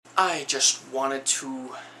I just wanted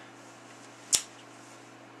to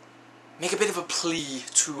make a bit of a plea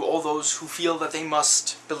to all those who feel that they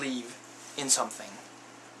must believe in something.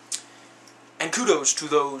 And kudos to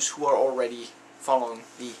those who are already following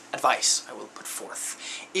the advice I will put forth.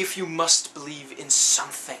 If you must believe in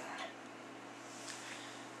something,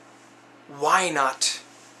 why not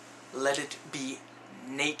let it be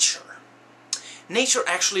nature? Nature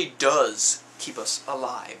actually does keep us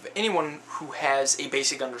alive. Anyone who has a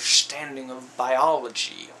basic understanding of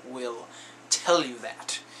biology will tell you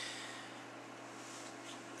that.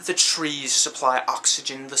 The trees supply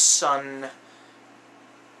oxygen, the sun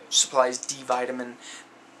supplies D vitamin,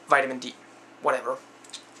 vitamin D, whatever.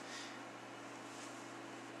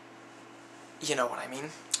 You know what I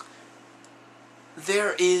mean.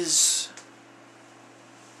 There is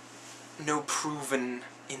no proven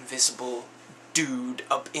invisible dude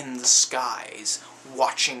up in the skies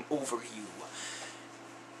watching over you.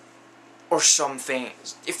 Or something.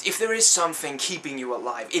 If there is something keeping you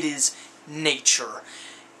alive, it is nature.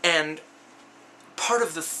 And part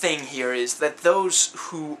of the thing here is that those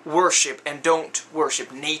who worship and don't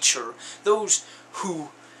worship nature, those who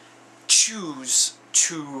choose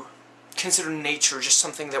to consider nature just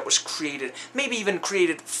something that was created, maybe even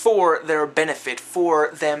created for their benefit, for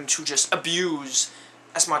them to just abuse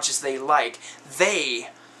as much as they like, they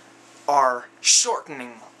are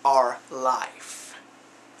shortening our life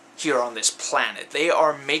here on this planet. They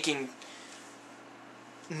are making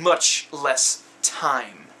much less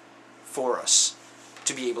time for us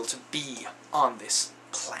to be able to be on this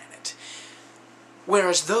planet.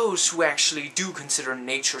 Whereas those who actually do consider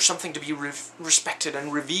nature something to be respected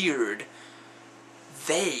and revered,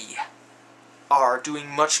 they are doing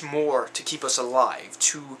much more to keep us alive,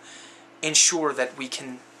 to ensure that we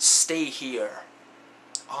can stay here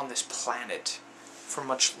on this planet for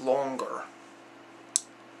much longer.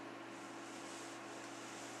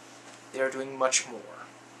 They are doing much more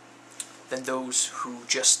than those who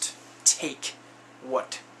just take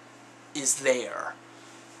what is there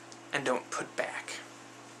and don't put back.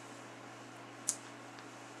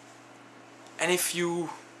 And if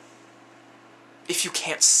you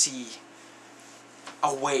can't see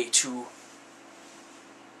a way to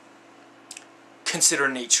consider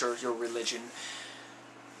nature your religion,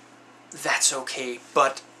 that's okay,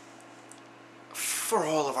 but for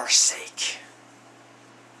all of our sake,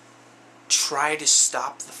 try to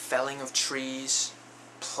stop the felling of trees.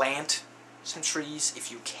 Plant some trees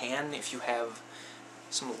if you can, if you have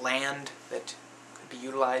some land that could be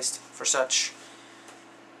utilized for such.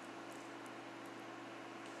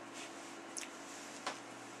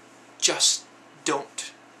 Just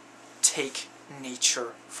don't take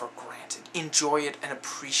nature for granted. Enjoy it and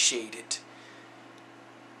appreciate it.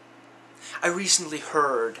 I recently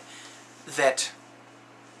heard that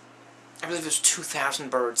I believe it was 2,000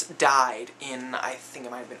 birds died in, I think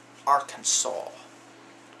it might have been Arkansas.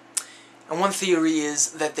 And one theory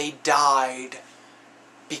is that they died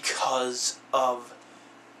because of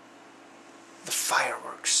the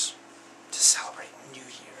fireworks to celebrate New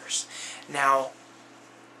Year's. Now,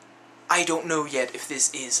 I don't know yet if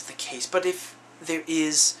this is the case, but if it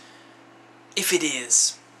is,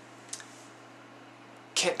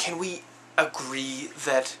 can we agree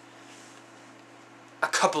that a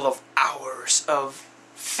couple of hours of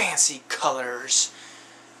fancy colors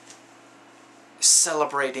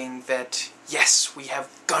celebrating that, yes, we have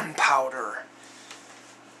gunpowder,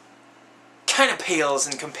 kind of pales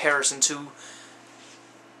in comparison to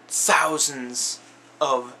thousands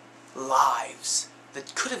of lives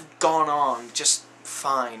that could have gone on just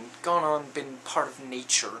fine, gone on, been part of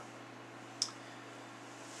nature.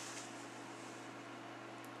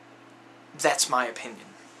 That's my opinion.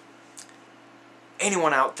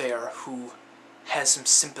 Anyone out there who has some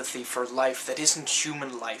sympathy for life that isn't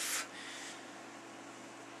human life,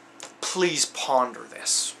 please ponder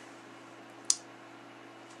this.